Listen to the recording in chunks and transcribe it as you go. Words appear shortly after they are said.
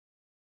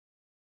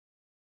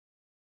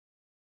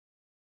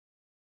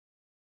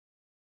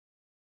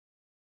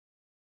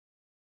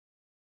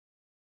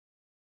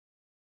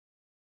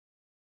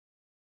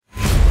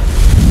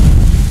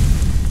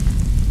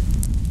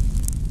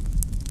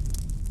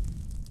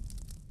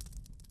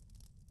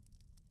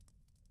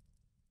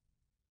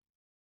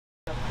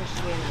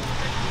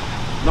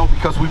No,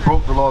 because we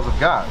broke the laws of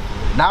God.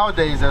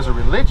 Nowadays, there's a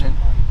religion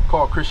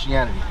called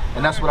Christianity,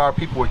 and that's what our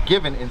people were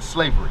given in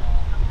slavery.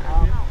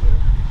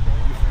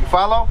 You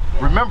follow?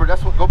 Remember,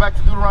 that's what. Go back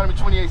to Deuteronomy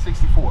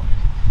 28:64.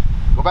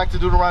 Go back to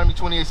Deuteronomy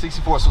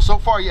 28:64. So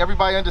far,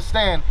 everybody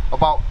understand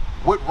about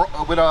what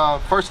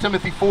 1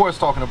 Timothy 4 is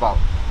talking about.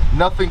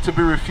 Nothing to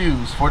be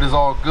refused, for it is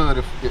all good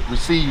if it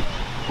received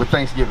with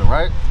thanksgiving,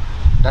 right?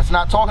 That's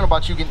not talking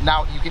about you can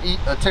eat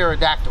a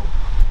pterodactyl.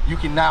 You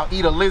can now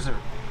eat a lizard.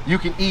 You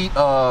can eat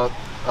a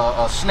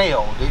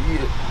snail.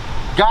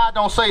 God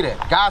don't say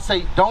that. God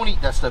say don't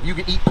eat that stuff. You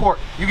can eat pork.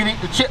 You can eat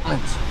the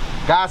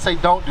chitlins. God say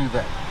don't do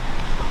that.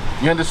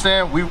 You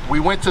understand? We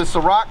went to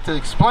Sirach to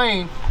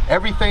explain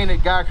everything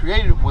that God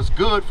created was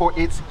good for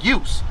its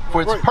use,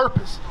 for its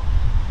purpose.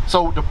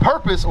 So the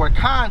purpose or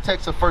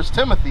context of 1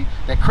 Timothy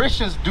that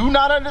Christians do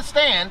not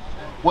understand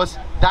was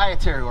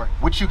dietary, or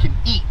what you can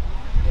eat.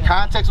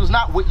 Context was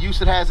not what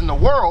use it has in the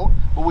world,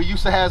 but what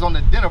use it has on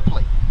the dinner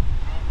plate.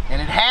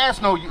 And it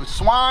has no use.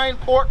 Swine,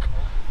 pork,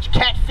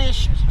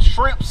 catfish,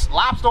 shrimps,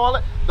 lobster, all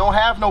that don't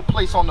have no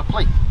place on the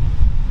plate.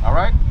 All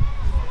right?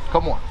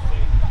 Come on.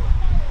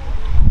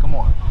 Come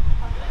on.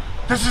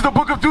 This is the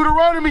book of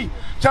Deuteronomy,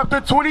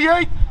 chapter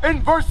 28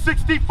 and verse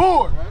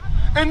 64.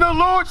 And the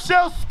Lord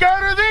shall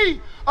scatter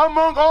thee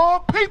among all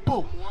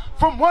people,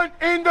 from one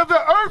end of the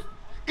earth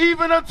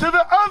even unto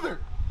the other.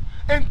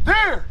 And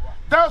there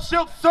thou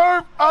shalt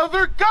serve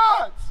other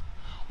gods,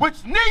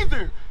 which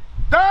neither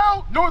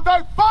thou nor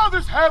thy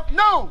fathers have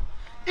known,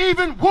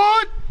 even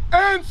wood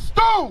and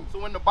stone. So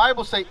when the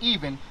Bible say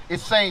even,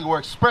 it's saying or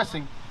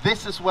expressing,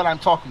 this is what I'm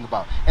talking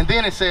about. And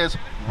then it says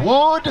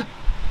wood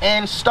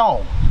and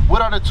stone.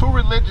 What are the two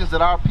religions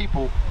that our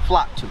people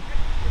flock to?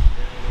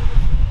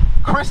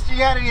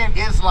 Christianity and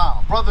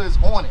Islam. Brother is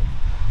on it.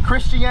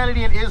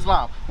 Christianity and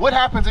Islam. What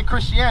happens in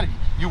Christianity?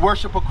 You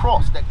worship a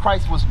cross that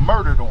Christ was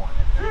murdered on.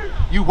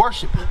 You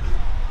worship it.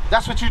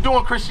 That's what you do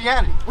in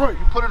Christianity. Right.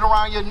 You put it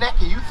around your neck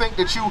and you think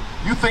that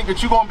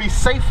you're gonna be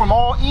safe from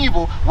all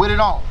evil with it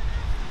on.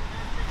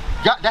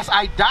 That's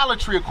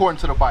idolatry according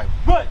to the Bible.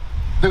 Right.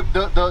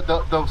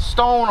 The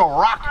stone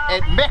or rock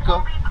at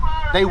Mecca,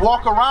 they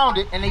walk around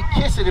it and they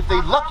kiss it. If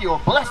they lucky or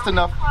blessed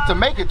enough to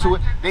make it to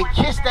it, they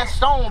kiss that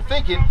stone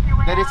thinking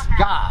that it's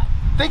God,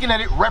 thinking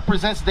that it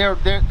represents their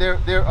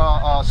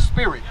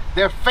spirit,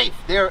 their faith,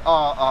 the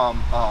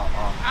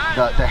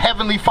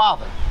Heavenly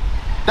Father.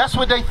 That's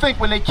what they think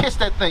when they kiss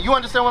that thing. You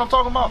understand what I'm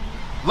talking about?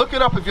 Look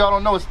it up if y'all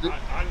don't know. I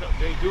know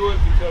they do it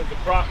because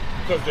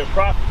their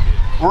prophet did.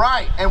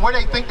 Right, and where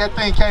they think that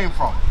thing came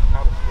from?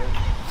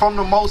 From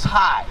the Most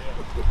High.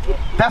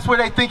 That's where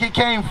they think it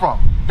came from.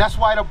 That's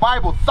why the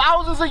Bible,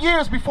 thousands of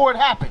years before it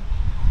happened,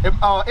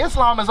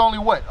 Islam is only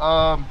what,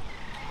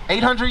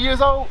 800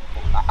 years old?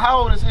 How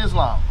old is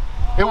Islam?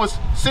 It was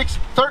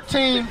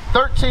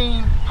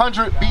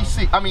 1300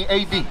 BC, I mean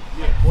AD.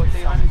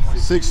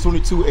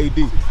 622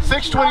 AD.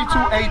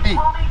 622 AD.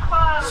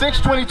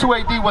 622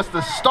 AD was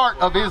the start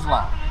of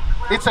Islam.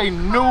 It's a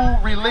new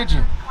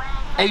religion.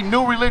 A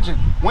new religion.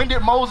 When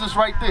did Moses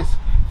write this?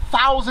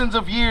 Thousands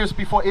of years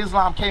before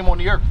Islam came on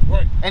the earth.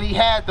 Right. And he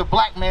had the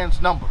black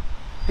man's number.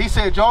 He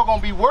said, y'all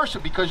gonna be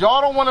worshiped because y'all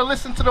don't want to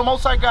listen to the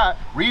Most High God.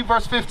 Read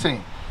verse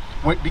 15.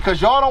 Because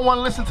y'all don't want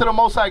to listen to the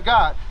Most High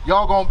God,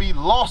 y'all gonna be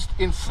lost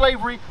in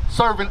slavery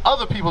serving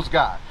other people's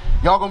God.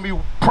 Y'all gonna be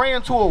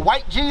praying to a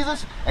white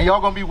Jesus and y'all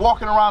gonna be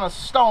walking around a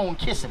stone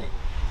kissing it.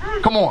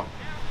 Come on.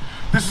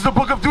 This is the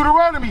book of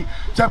Deuteronomy,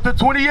 chapter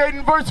 28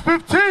 and verse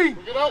 15.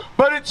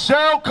 But it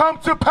shall come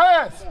to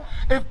pass,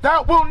 if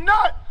thou wilt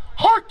not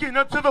hearken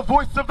unto the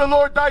voice of the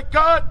Lord thy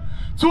God,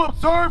 to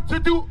observe to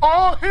do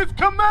all his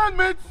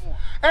commandments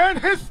and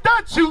his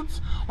statutes,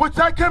 which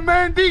I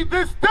command thee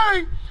this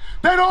day,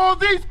 that all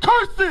these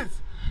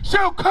curses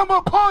shall come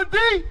upon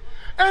thee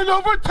and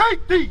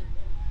overtake thee.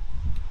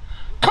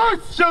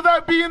 Cursed shall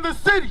thou be in the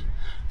city.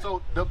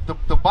 So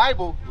the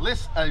Bible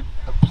lists a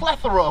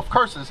plethora of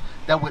curses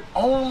that would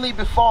only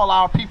befall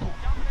our people.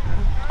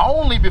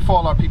 Only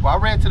befall our people. I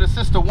read to the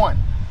sister one.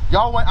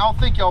 Y'all went, I don't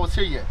think y'all was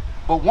here yet.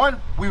 But one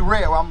we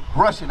read, well, I'm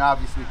rushing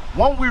obviously.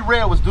 One we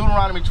read was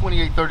Deuteronomy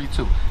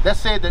 28:32. That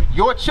said that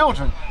your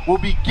children will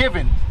be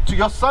given to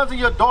your sons and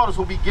your daughters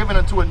will be given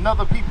unto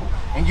another people,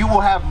 and you will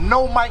have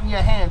no might in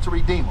your hand to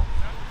redeem them.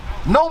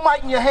 No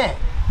might in your hand.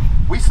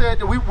 We said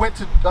that we went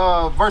to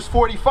verse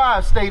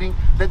 45 stating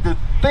that the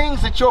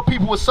things that your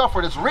people would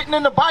suffer that's written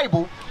in the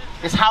Bible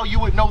is how you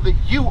would know that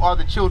you are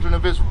the children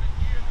of Israel.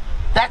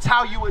 That's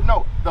how you would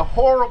know the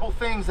horrible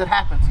things that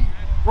happen to you.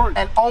 Right.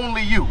 And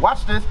only you.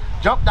 Watch this.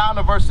 Jump down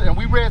to verse, and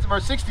we read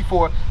verse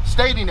 64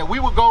 stating that we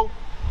would go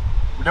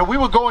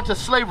into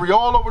slavery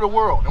all over the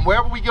world. And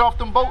wherever we get off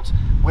them boats,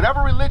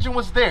 whatever religion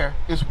was there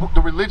is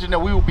the religion that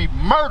we will be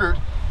murdered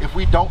if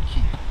we don't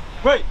keep.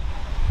 Right.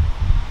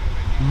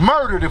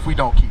 Murdered if we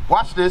don't keep.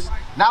 Watch this.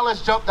 Now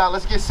let's jump down.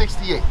 Let's get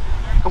 68.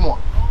 Come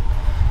on.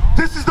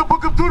 This is the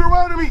book of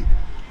Deuteronomy,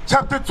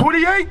 chapter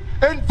 28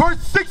 and verse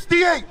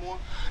 68.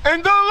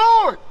 And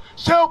the Lord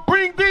shall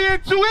bring thee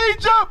into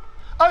Egypt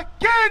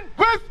again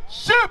with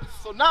ships.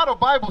 So now the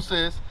Bible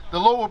says the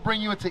Lord will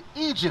bring you into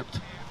Egypt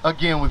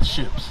again with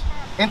ships.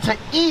 into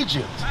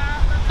Egypt.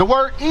 The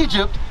word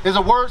Egypt is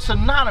a word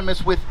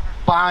synonymous with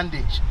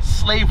bondage,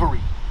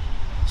 slavery.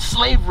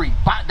 Slavery,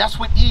 that's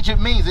what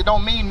Egypt means. It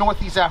don't mean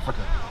Northeast Africa.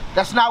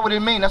 That's not what it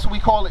means. That's what we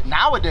call it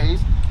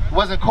nowadays. It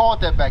wasn't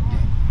called that back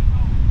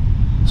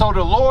then. So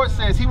the Lord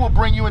says he will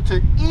bring you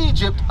into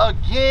Egypt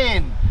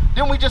again.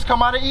 Didn't we just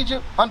come out of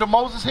Egypt under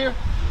Moses here?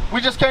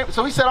 We just came.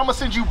 So he said, I'm going to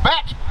send you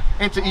back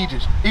into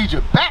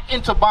Egypt, back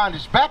into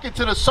bondage, back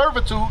into the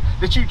servitude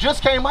that you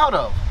just came out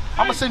of.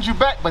 I'm going to send you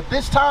back. But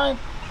this time,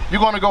 you're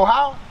going to go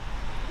how?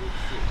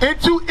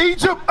 Into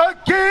Egypt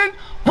again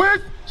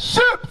with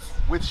ships.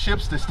 With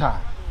ships this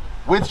time.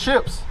 With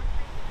ships.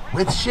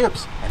 With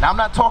ships. And I'm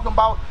not talking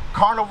about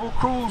Carnival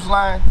Cruise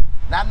Line.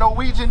 Not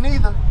Norwegian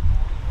neither.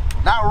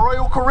 Not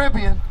Royal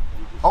Caribbean.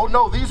 Oh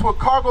no, these were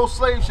cargo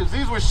slave ships.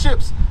 These were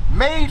ships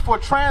made for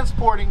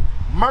transporting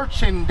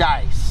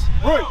merchandise.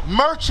 Right.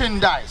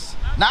 Merchandise.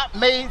 Not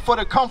made for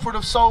the comfort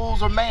of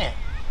souls or man.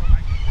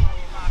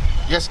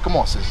 Yes, come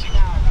on, sis.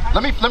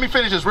 Let me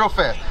finish this real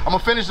fast. I'm going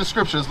to finish the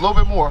scriptures a little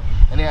bit more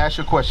and then ask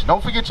you a question.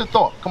 Don't forget your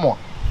thought. Come on.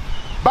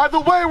 By the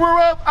way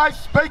whereof I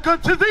spake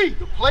unto thee.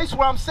 The place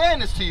where I'm saying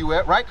this to you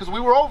at, right? Because we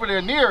were over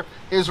there near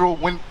Israel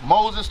when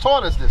Moses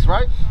taught us this,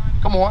 right?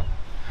 Come on.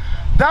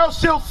 Thou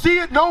shalt see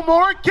it no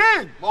more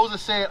again.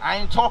 Moses said, I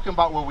ain't talking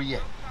about where we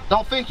at.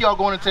 Don't think y'all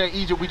going into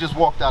Egypt we just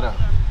walked out of.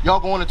 Y'all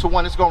going into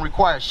one that's going to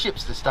require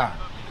ships this time.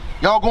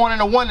 Y'all going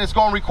into one that's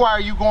going to require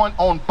you going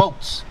on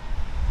boats.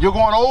 You're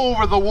going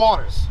over the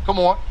waters. Come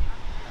on.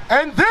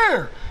 And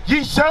there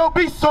ye shall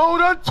be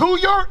sold unto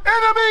your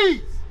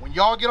enemies. When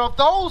y'all get off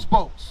those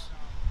boats,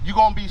 you're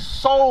going to be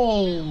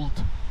sold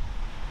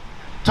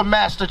to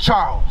Master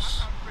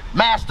Charles,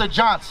 Master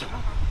Johnson,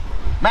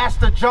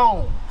 Master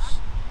Jones,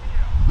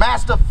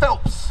 Master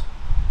Phelps,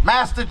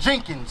 Master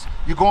Jenkins.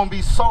 You're going to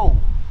be sold.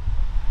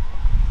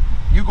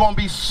 You're going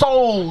to be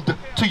sold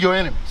to your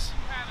enemies.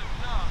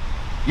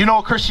 You know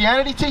what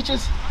Christianity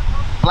teaches?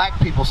 Black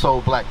people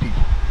sold black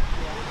people.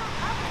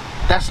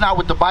 That's not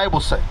what the Bible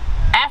says.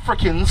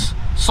 Africans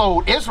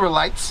sold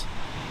Israelites.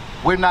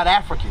 We're not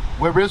African.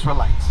 We're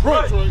Israelites.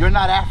 Right. You're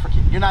not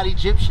African. You're not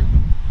Egyptian.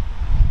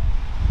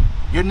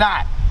 You're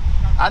not.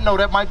 I know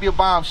that might be a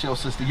bombshell,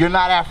 sister. You're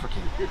not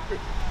African.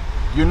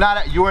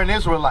 You're an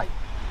Israelite.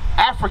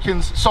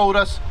 Africans sold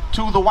us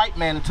to the white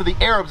man and to the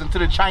Arabs and to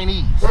the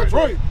Chinese. That's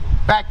right.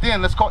 Back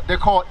then, they're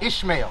called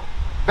Ishmael.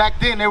 Back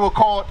then, they were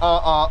called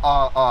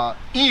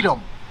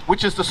Edom,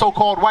 which is the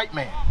so-called white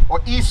man,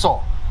 or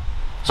Esau.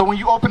 So when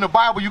you open the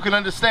Bible, you can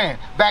understand.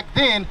 Back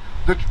then,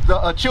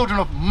 the children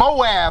of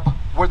Moab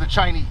were the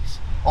Chinese,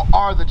 or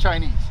are the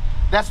Chinese.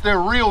 That's their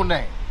real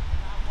name.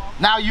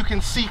 Now you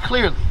can see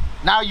clearly.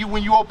 Now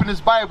when you open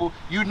this Bible,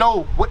 you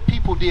know what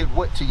people did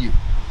what to you.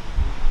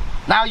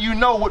 Now you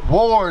know what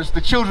wars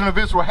the children of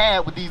Israel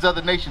had with these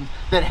other nations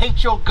that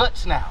hate your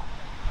guts now.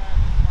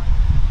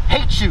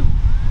 Hate you.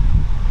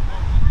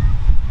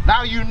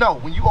 Now you know,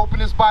 when you open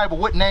this Bible,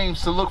 what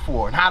names to look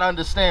for and how to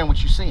understand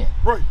what you're seeing.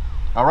 Right.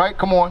 All right,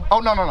 come on. Oh,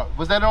 no.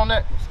 Was that on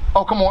that?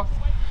 Oh, come on.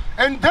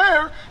 And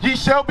there ye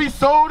shall be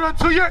sold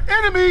unto your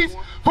enemies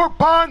for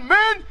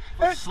bondmen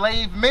and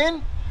slave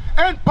men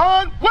and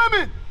bond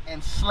women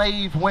and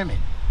slave women.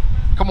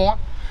 Come on.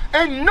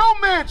 And no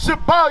man shall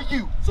buy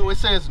you. So it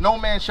says no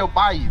man shall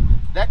buy you.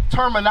 That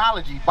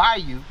terminology, buy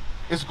you,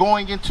 is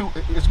going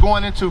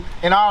into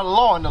in our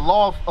law, in the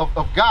law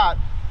of God.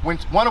 When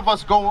one of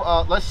us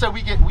go, let's say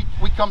we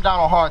come down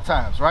on hard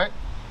times, right?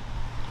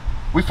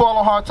 We fall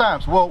on hard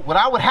times. Well, what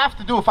I would have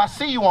to do if I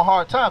see you on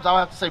hard times, I would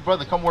have to say,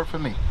 brother, come work for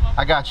me.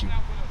 I got you.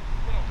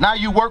 Now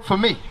you work for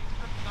me.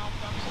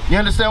 You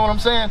understand what I'm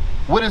saying?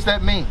 What does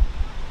that mean?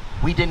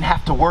 We didn't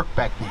have to work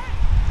back then.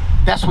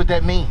 That's what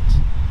that means.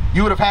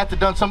 You would have had to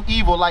done some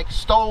evil, like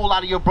stole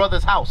out of your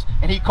brother's house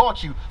and he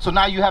caught you. So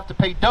now you have to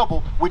pay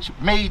double, which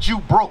made you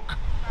broke.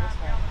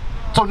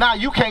 So now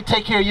you can't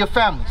take care of your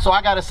family. So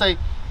I got to say,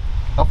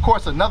 of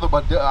course,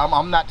 but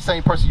I'm not the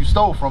same person you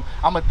stole from.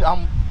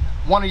 I'm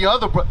one of your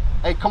other brothers.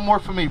 Hey, come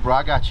work for me, bro.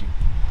 I got you.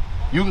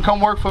 You can come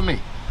work for me.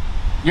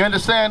 You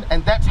understand?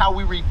 And that's how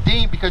we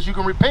redeem, because you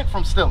can repent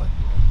from stealing.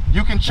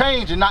 You can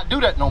change and not do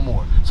that no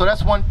more. So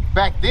that's one,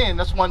 back then,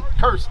 that's one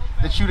curse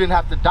that you didn't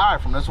have to die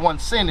from. That's one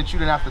sin that you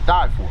didn't have to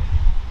die for.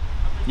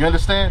 You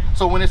understand?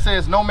 So when it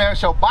says no man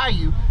shall buy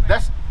you,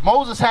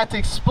 Moses had to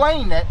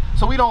explain that,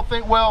 so we don't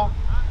think, well,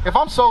 if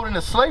I'm sold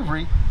into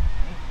slavery,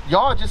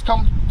 y'all just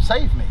come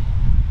save me.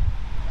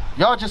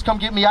 Y'all just come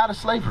get me out of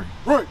slavery.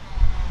 Right.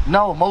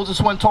 No,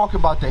 Moses wasn't talking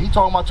about that. He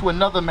talking about to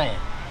another man,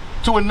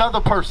 to another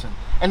person.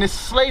 And this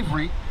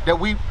slavery that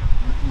we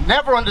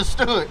never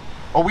understood,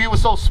 or we were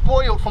so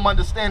spoiled from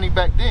understanding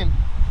back then,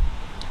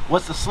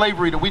 was the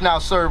slavery that we now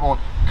serve on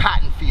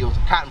cotton fields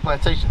and cotton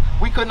plantations.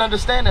 We couldn't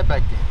understand that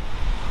back then.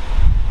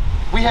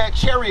 We had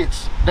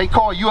chariots they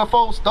called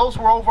UFOs. Those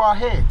were over our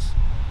heads.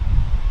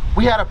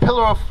 We had a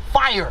pillar of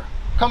fire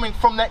coming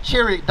from that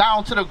chariot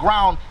down to the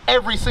ground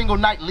every single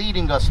night,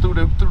 leading us through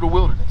the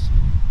wilderness.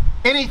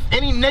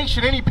 Any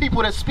nation, any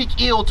people that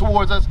speak ill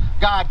towards us,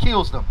 God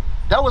kills them.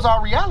 That was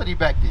our reality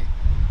back then.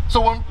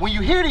 So when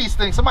you hear these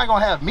things, somebody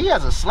gonna have me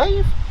as a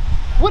slave?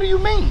 What do you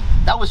mean?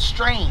 That was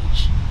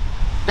strange.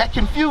 That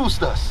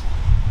confused us.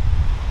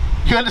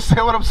 You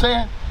understand what I'm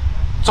saying?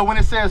 So when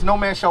it says no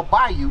man shall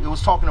buy you, it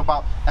was talking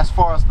about as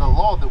far as the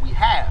law that we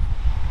have.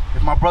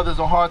 If my brother's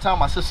on hard time,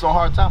 my sister's on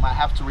hard time, I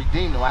have to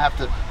redeem them. I have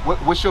to,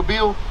 what's your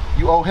bill?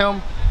 You owe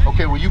him.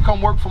 Okay, well, you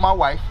come work for my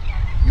wife.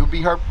 You'll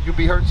be her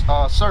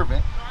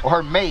servant or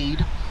her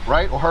maid,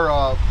 right? Or her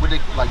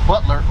like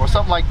butler or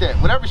something like that.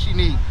 Whatever she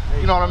needs,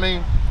 you know what I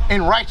mean?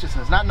 In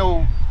righteousness, not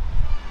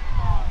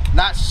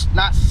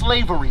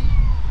slavery,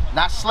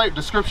 not slave.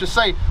 The scriptures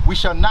say we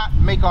shall not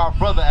make our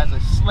brother as a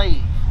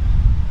slave,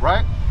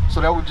 right? So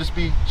that would just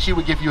be, she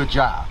would give you a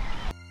job.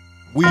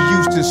 We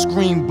used to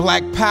scream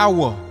black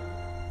power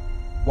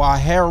while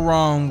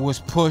heroin was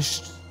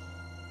pushed.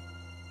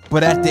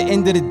 But at the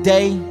end of the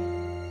day,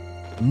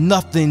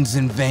 nothing's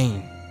in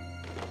vain.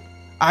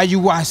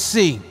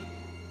 IUIC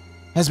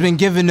has been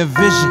given a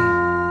vision.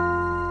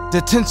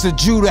 The tents of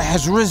Judah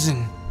has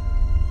risen.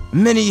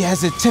 Many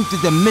has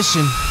attempted the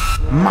mission.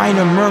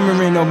 Minor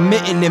murmuring,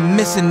 omitting, and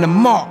missing the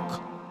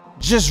mark.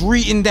 Just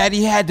reading that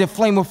he had the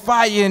flame of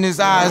fire in his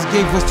eyes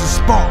gave us the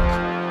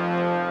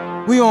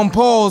spark. We on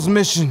Paul's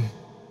mission.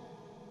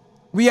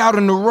 We out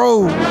on the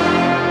road,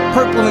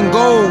 purple and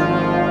gold.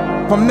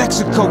 From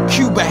Mexico,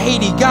 Cuba,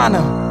 Haiti,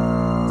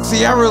 Ghana,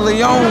 Sierra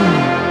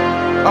Leone.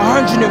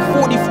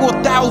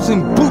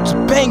 144,000 boots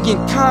banging,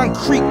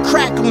 concrete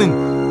crackling.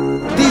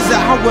 These are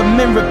how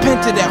men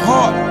repented at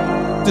heart.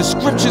 The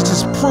scriptures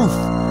is proof.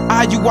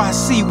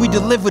 IUIC, we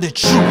deliver the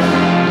truth.